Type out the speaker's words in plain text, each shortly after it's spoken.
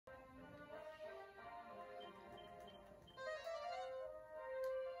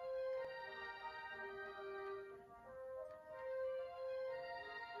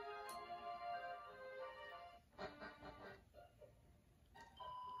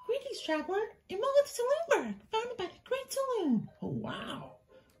Greetings, traveler, and welcome to Taloon, founded by the great Taloon. Oh, wow.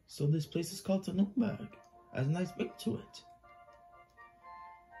 So this place is called Taloon. Has a nice ring to it.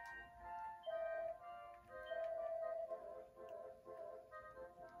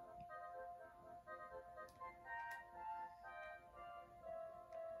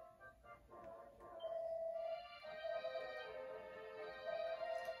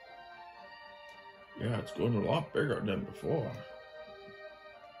 Yeah, it's going a lot bigger than before.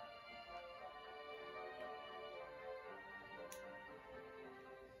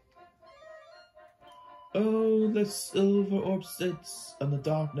 Oh, the silver orb sits on the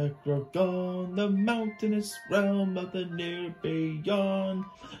dark necro gone, the mountainous realm of the near beyond.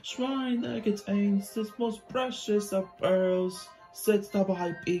 Shrine that contains its most precious of pearls, sits top a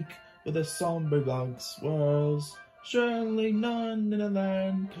high peak where the somber log swirls. Surely none in the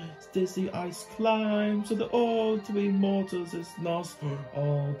land dizzy ice climb, so the orb to immortals is lost for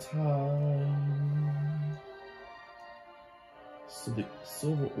all time. So the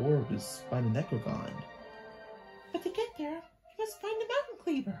silver orb is by the Necrogon. But to get there, you must find the mountain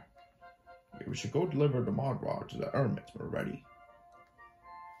cleaver. Okay, we should go deliver the mod rod to the hermits when we're ready.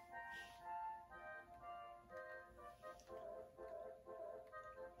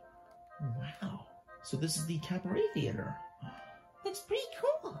 Wow. So this is the cabaret theater. Looks pretty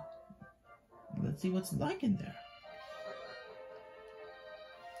cool. Let's see what's like in there.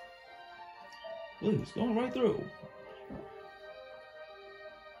 Ooh, it's going right through.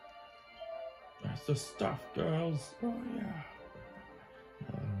 That's the stuff, girls. Oh, yeah.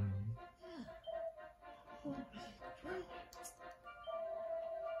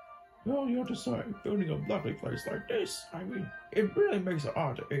 Well, you have to say, building a lovely place like this, I mean, it really makes it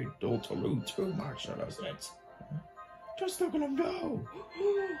hard to eat old Taloon too much, doesn't it? Just look at them go!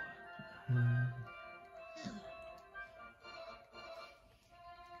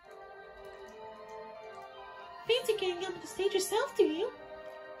 Fancy getting up on the stage yourself, do you?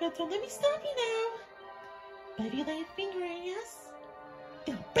 But don't let me stop you now. But if you lay a finger on us,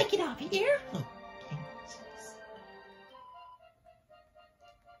 it'll break it off, you hear?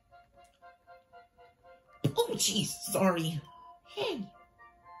 Oh, jeez, sorry. Hey,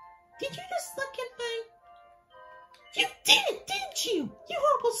 did you just look at my... You did it, didn't you? You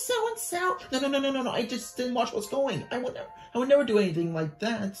horrible so-and-so. No, I just didn't watch what's going. I would never do anything like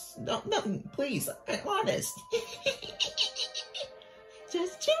that. No, nothing, please, I'm honest.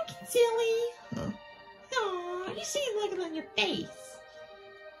 Just joking, silly. Huh? Aw, you see it looking on your face.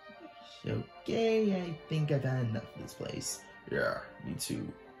 Okay, I think I've had enough of this place. Yeah, me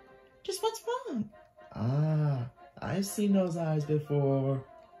too. Just what's wrong? Ah, I've seen those eyes before.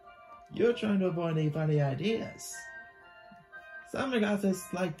 You're trying to avoid any funny ideas. Some guys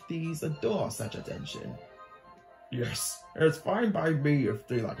like these adore such attention. Yes, it's fine by me if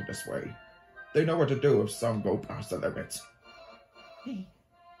they like it this way. They know what to do if some go past the limit. Hey,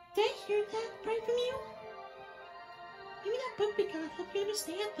 did I hear that right from you? Maybe that book we got helped you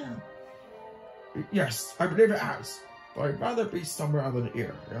understand them. Yes, I believe it has. But I'd rather be somewhere other than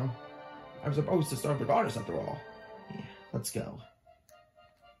here, you know? I'm supposed to serve the goddess after all. Yeah, let's go.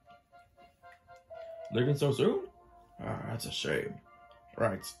 Leaving so soon? Ah, that's a shame.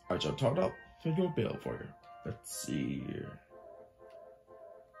 Right, I shall tot up for your bill for you. Let's see here.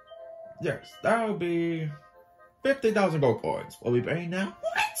 Yes, that'll be 50,000 gold coins. Will we pay now?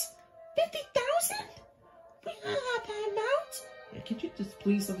 What? 50,000? We don't have that amount. Yeah, can you just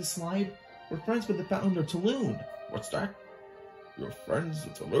please let it slide? We're friends with the founder Taloon. What's that? You're friends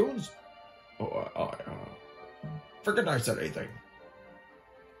with Taloons? Oh, forget I said anything.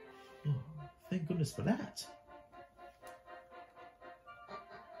 Oh, thank goodness for that.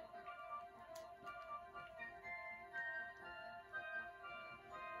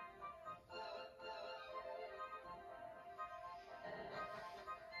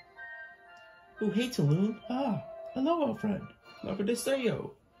 Oh, hey, Taloon. Ah, hello, old friend. Lovely to see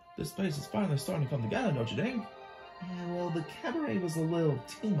you. This place is finally starting to come together, don't you think? Yeah, well, the cabaret was a little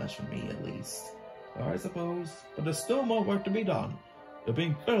too much for me, at least. I suppose, but there's still more work to be done. It'll be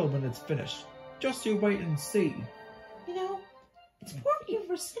incredible when it's finished. Just you wait and see. You know, it's important even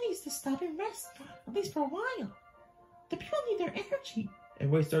for cities to stop and rest, at least for a while. The people need their energy. And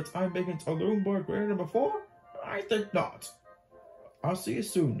waste their time making Taloon more greater than before? I think not. I'll see you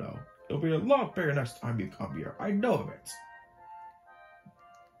soon, though. It'll be a lot bigger next time you come here. I know of it.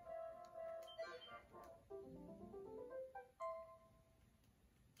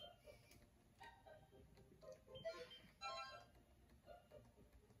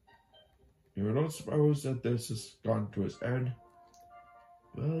 You don't suppose that this has gone to his end?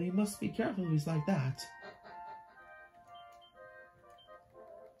 Well, you must be careful if he's like that.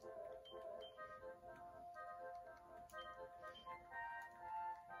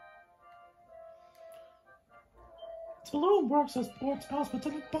 Taloon works as sports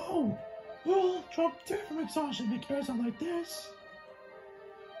hospital bone. We'll drop dead from exhaustion if it carries on like this.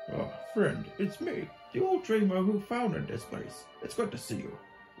 Friend, it's me, the old dreamer who founded this place. It's good to see you.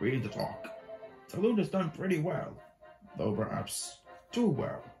 We need to talk. Taloon has done pretty well, though perhaps too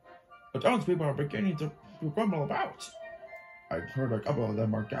well. The townspeople are beginning to grumble about. I've heard a couple of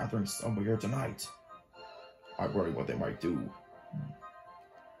them are gathering somewhere here tonight. I worry what they might do.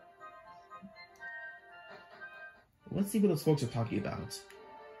 Let's see what those folks are talking about.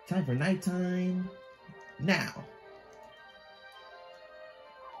 Time for nighttime. Now.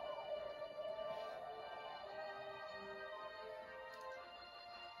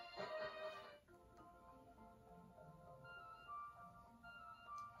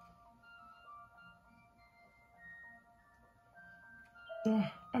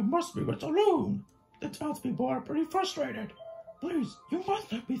 I must be with Taloon. The townspeople are pretty frustrated. Please, you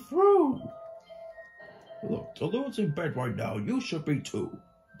must let me through. Look, Taloon's in bed right now. You should be too.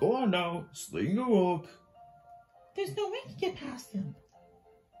 Go on now, sling your hook. There's no way to get past him.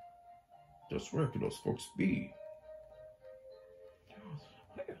 Just where can those folks be?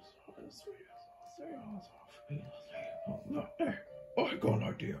 I got an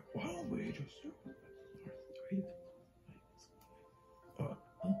idea. Why don't we just...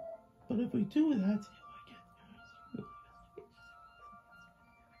 But if we do that...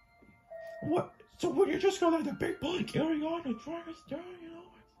 What? So would you just gonna let the big boy carry on and drag us down, you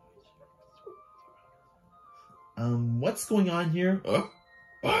know? What's going on here?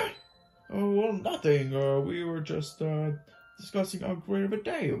 What? Oh, well, nothing. We were just, discussing how great of a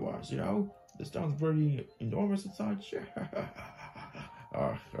day it was, you know? This sounds pretty enormous and such.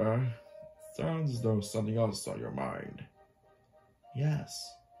 Sounds as though something else on your mind.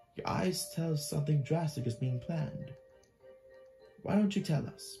 Yes. Your eyes tell us something drastic is being planned. Why don't you tell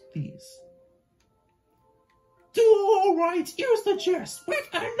us, please? All right, here's the gist. We've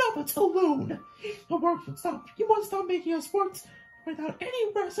had enough of Taloon. The work will stop. You won't stop making us work without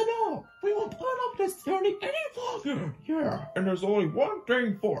any rest at all. We won't put up with this tyranny any longer. Yeah, and there's only one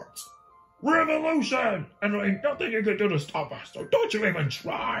thing for it. Revolution! And there ain't nothing you can do to stop us, so don't you even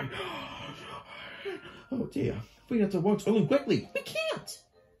try. Oh dear, we have to work Taloon quickly. We can't.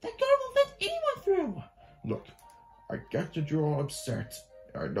 That guard won't let anyone through. Look, I get that you're all upset.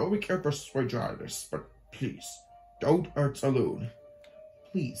 I know we can't persuade you out of this, but please, don't hurt Taloon.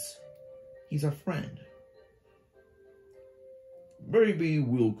 Please, he's our friend. Maybe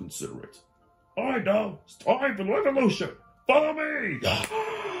we'll consider it. All right now, it's time for the revolution. Follow me!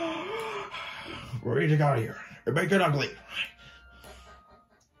 We're ready to get out of here and make it ugly.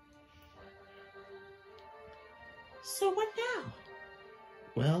 So what now?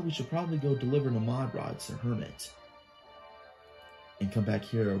 Well, we should probably go deliver the mod rods to Hermit. And come back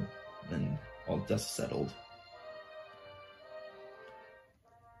here when all the dust is settled.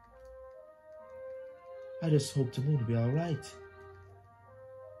 I just hope Taloon will be alright.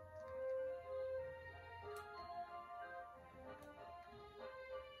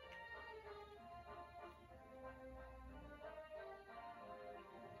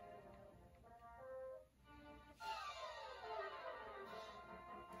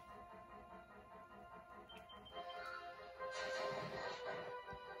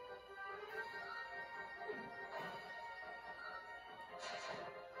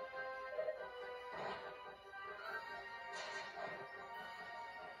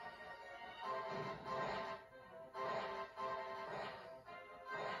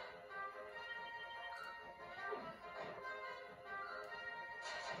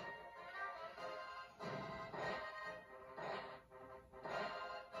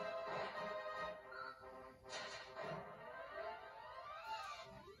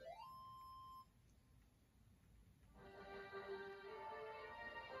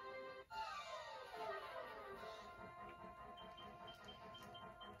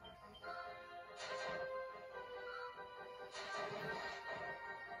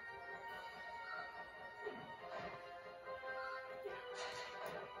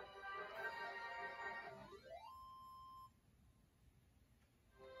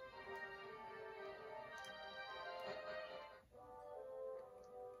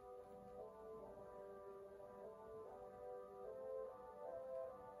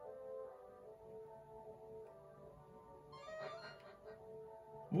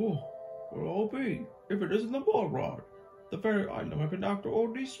 Oh, where'll all be if it isn't the ball rod? The very item I've been after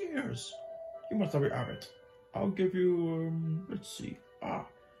all these years. You must already have it. I'll give you, let's see. How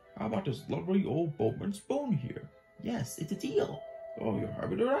about this lovely old boatman spoon here? Yes, it's a deal. Oh, you're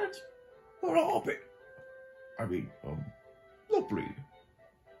happy to that? Where'll all be? I mean, lovely.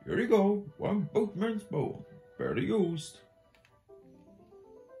 Here you go, one boatman's spoon. barely used.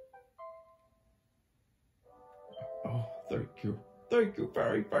 Oh, thank you. Thank you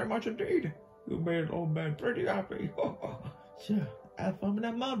very, very much indeed. You made an old man pretty happy. Sure, have fun with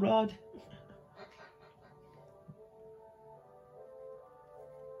that mud rod.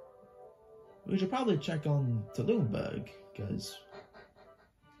 We should probably check on Taloon, because...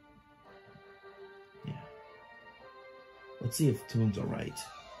 yeah. Let's see if Taloon's alright.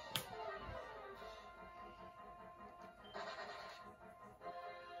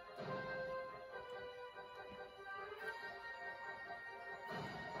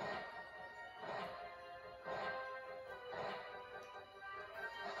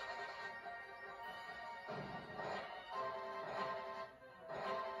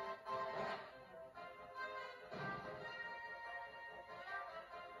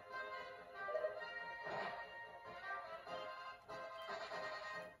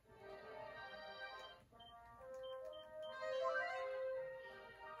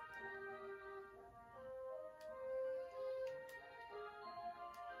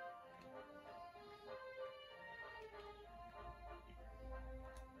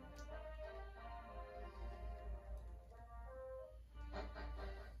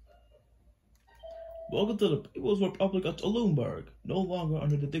 Welcome to the People's Republic of Taloonburg, no longer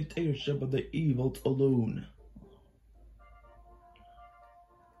under the dictatorship of the evil Taloon.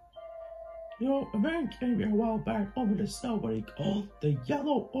 You know, a man came here a while back over the snow what he called the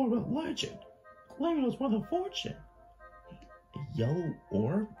Yellow Orb Legend, claiming it was worth a fortune. A yellow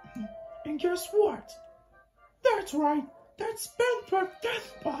orb? And guess what? That's right, that spendthrift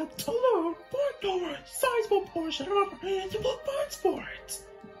despot Taloon forked over a sizable portion of our annual funds for it.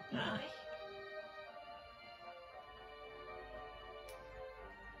 Aye.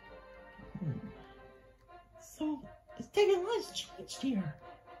 So, it's taking a lot has changed here.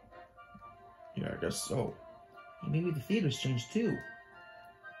 Yeah, I guess so. Maybe the theater's changed too.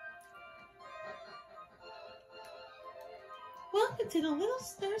 Welcome to the Little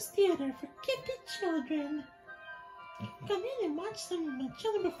Stars Theater for gifted children. Come in and watch some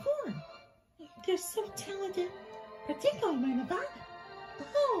children perform. They're so talented, particularly in the back.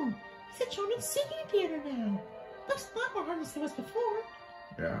 Oh, it's a children's singing theater now. Looks a lot more harmless than it was before.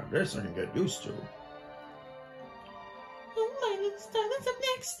 Yeah, this I can get used to. Oh, my little star, that's up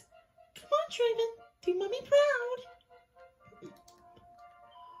next. Come on, Draven, do Mommy proud.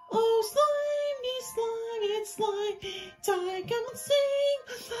 Oh, slimy, slime, it's slime time. Come and sing,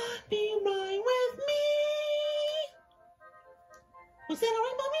 be right with me. Was that all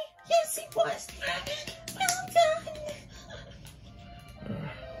right, Mommy? Yes, it was. Well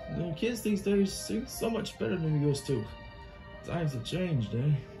done. The kids these days sing so much better than we used to. Times have changed,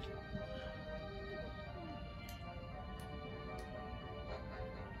 eh?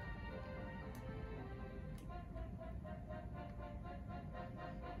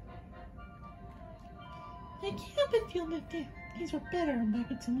 I can't help but feel that things were better when back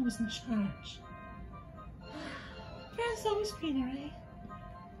when Taloon was in charge. Grass always greener, eh?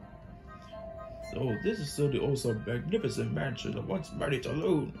 So this is still the also magnificent mansion of once mighty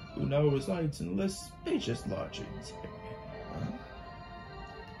Taloon, who now resides in less spacious lodgings. Huh?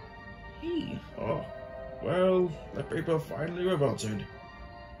 Hey. Oh, well, the people finally revolted.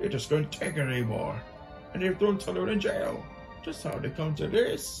 They just couldn't take it anymore, and they've thrown Taloon in jail. Just how they come to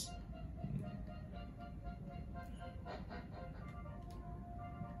this?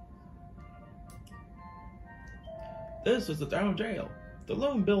 This is the town jail. The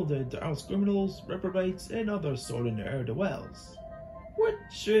Taloon built it to house criminals, reprobates, and other sort in ne'er do wells.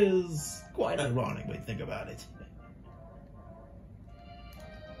 Which is quite ironic when you think about it.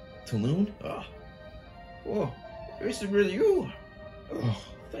 Taloon? Oh, is it really you? Oh,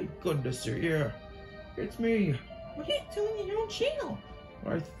 thank goodness you're here. It's me. What are you doing in your own jail?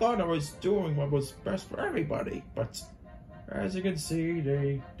 I thought I was doing what was best for everybody, but as you can see,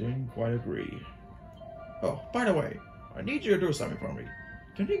 they didn't quite agree. Oh, by the way, I need you to do something for me.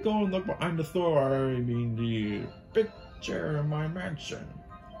 Can you go and look behind the picture in my mansion?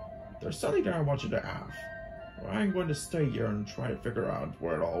 There's something that I want you to have. I'm going to stay here and try to figure out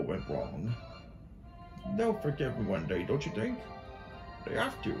where it all went wrong. They'll forgive me one day, don't you think? They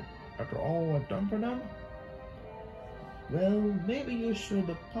have to, after all I've done for them. Well, maybe you should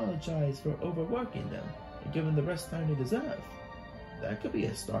apologize for overworking them and give them the rest time they deserve. That could be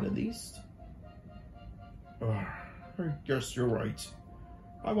a start at least. I guess you're right.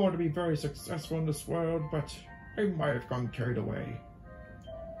 I want to be very successful in this world, but I might have gone carried away.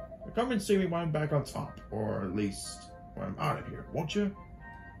 Come and see me when I'm back on top, or at least when I'm out of here, won't you?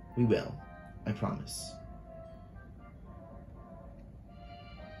 We will. I promise.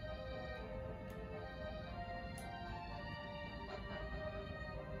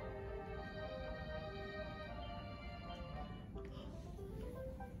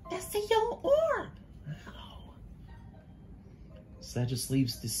 That's the yellow orb. Oh. So that just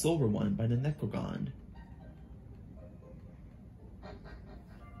leaves the silver one by the Necrogond.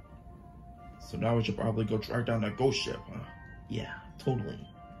 So now we should probably go track down that ghost ship, huh? Yeah, totally.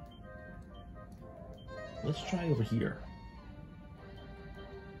 Let's try over here.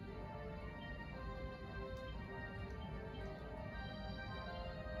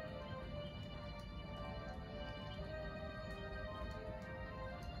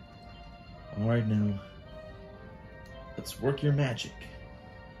 Alright now, let's work your magic.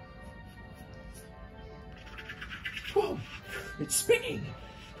 Whoa, it's spinning!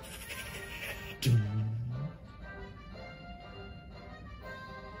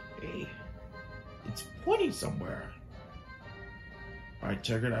 Hey, it's pointing somewhere. I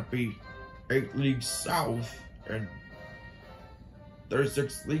take it that'd be 8 leagues south and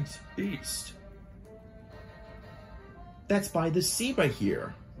 36 leagues east. That's by the sea right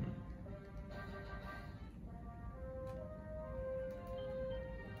here.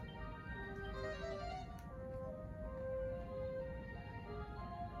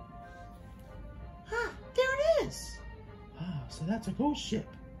 So that's a ghost ship.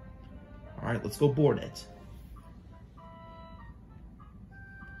 Alright, let's go board it.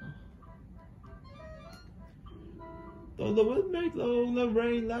 Though the wind may blow, the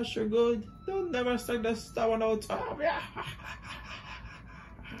rain lash your good, they'll never stick the star on old top. Yeah.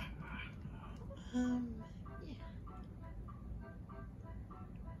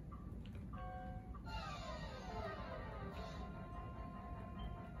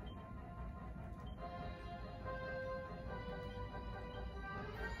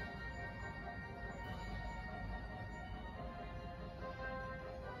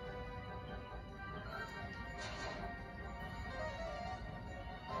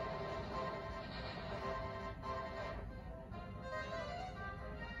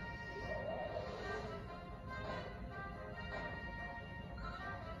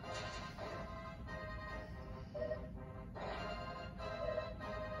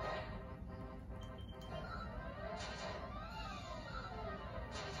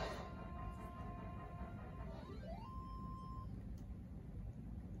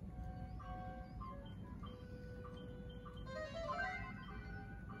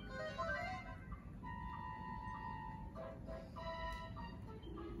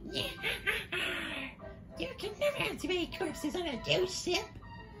 There can never have too many corpses on a ghost ship.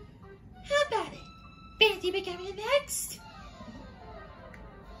 How about it? Fancy becoming next?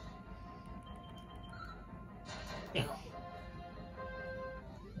 No.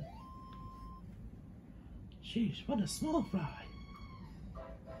 Jeez, what a small fry.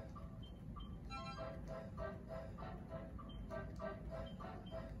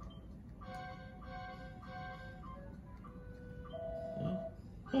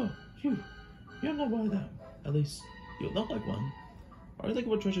 Oh, you're not one of them. At least, you look like one. Are you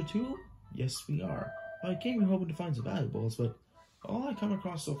looking for treasure too? Yes, we are. I came here hoping to find some valuables, but all I come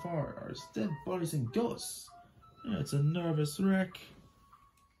across so far are dead bodies and ghosts. Yeah, it's a nervous wreck.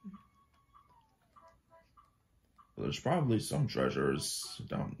 Well, there's probably some treasures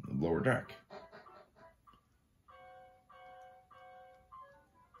down the lower deck.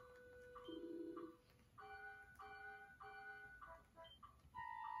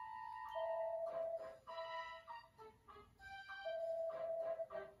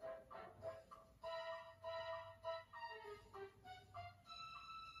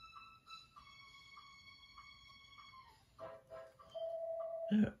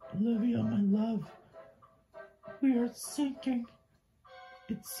 Olivia, my love, we are sinking.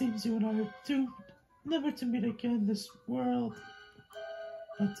 It seems you and I are doomed never to meet again in this world.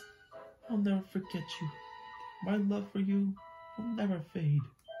 But I'll never forget you. My love for you will never fade.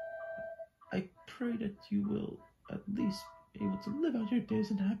 I pray that you will at least be able to live out your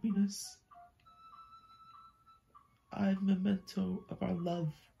days in happiness. I have a memento of our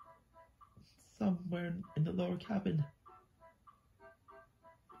love somewhere in the lower cabin.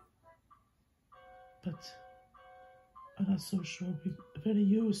 But I'm not so sure it'll be of any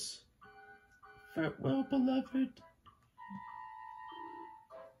use. Farewell, beloved.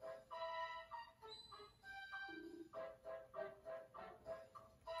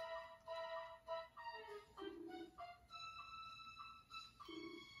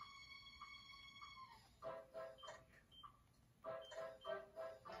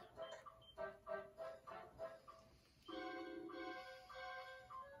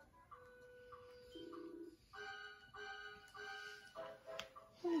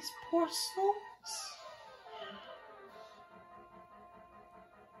 These poor souls.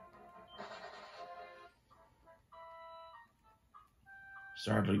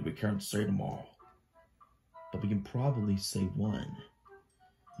 Sadly, we can't say them all. But we can probably say one.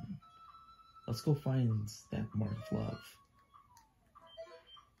 Let's go find that mark of love.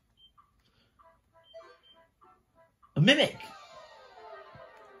 A mimic!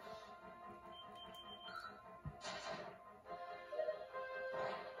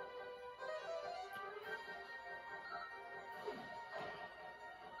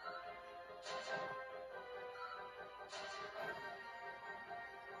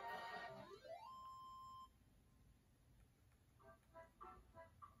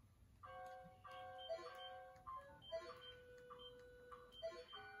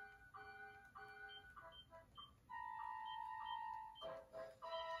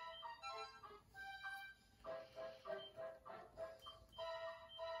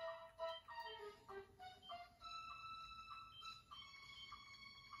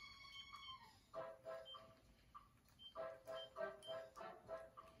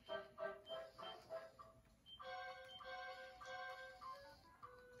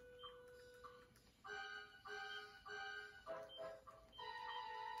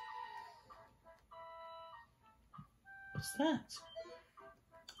 What's that?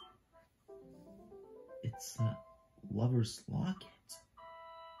 It's a lover's locket.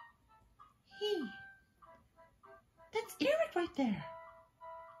 Hey, that's Eric right there.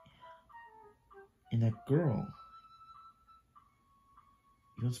 And that girl.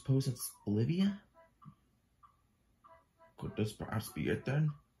 You don't suppose it's Olivia? Could this perhaps be it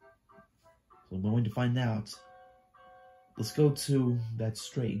then? So I'm going to find out. Let's go to that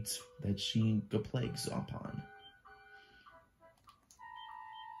strait that she plagues upon.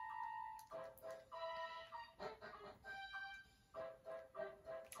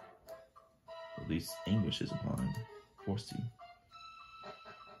 At least anguish is upon Forsty.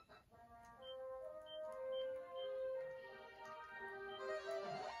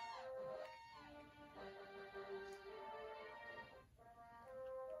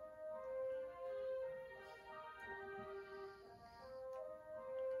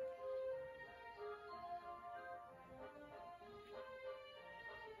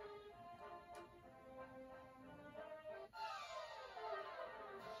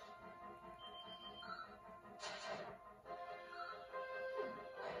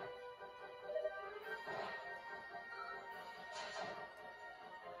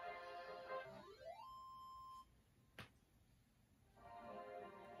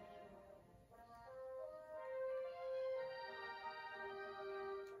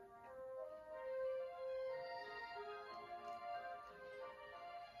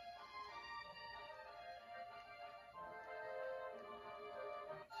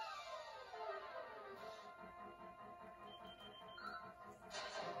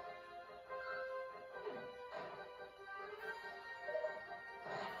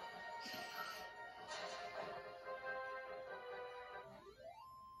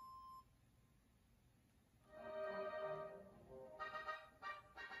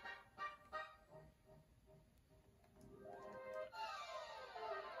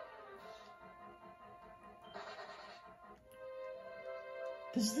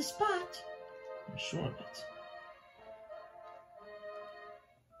 This is the spot. I'm sure of it.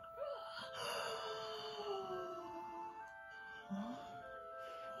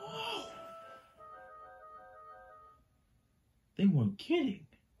 They weren't kidding.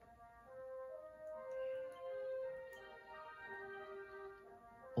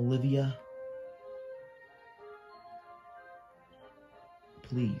 Olivia,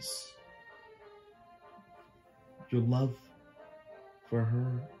 please. Your love for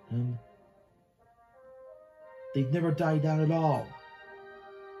her and they've never died out at all.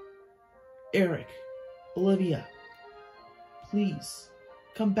 Eric, Olivia, please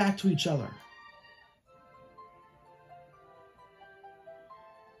come back to each other.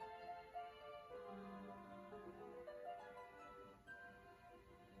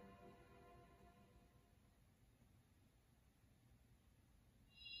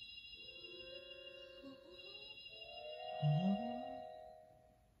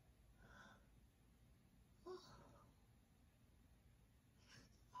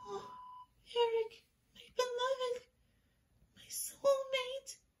 Eric, my beloved, my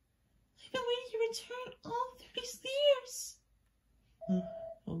soulmate. I've been waiting your return all through these years.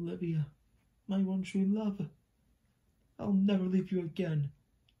 Olivia, my one true love. I'll never leave you again.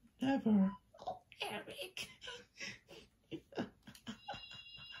 Never. Oh, Eric.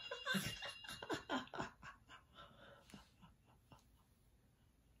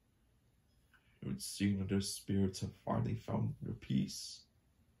 It would seem that their spirits have finally found their peace.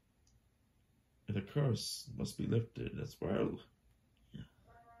 And the curse must be lifted as well.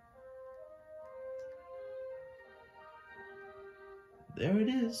 there it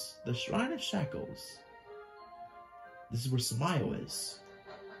is, the Shrine of Shackles. This is where Samayo is.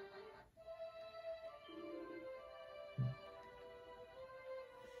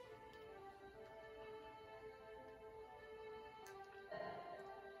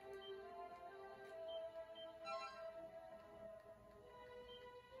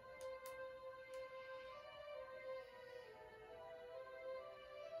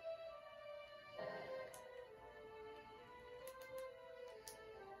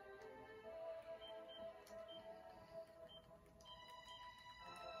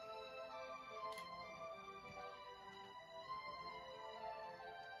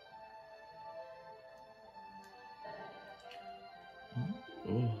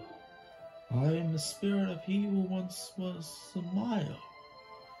 Oh, I am the spirit of he who once was Samayo.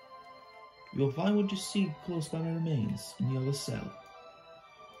 You will find what you seek close by my remains in the other cell.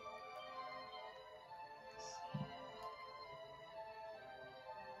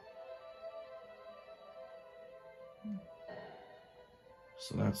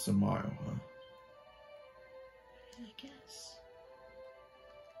 So that's Samayo, huh? I guess.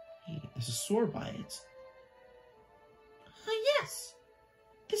 Hey, there's a sword by it. Ah, yes!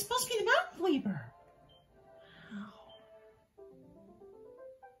 This must be the mountain weaver! Wow.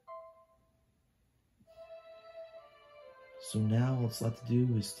 So now all that's left to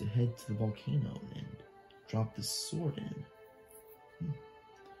do is to head to the volcano and drop this sword in.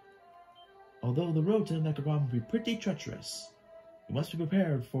 Although the road to the Necroban will be pretty treacherous, you must be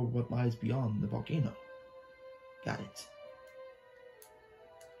prepared for what lies beyond the volcano. Got it.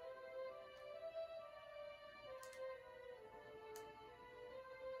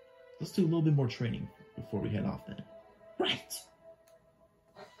 Let's do a little bit more training before we head off then. Right.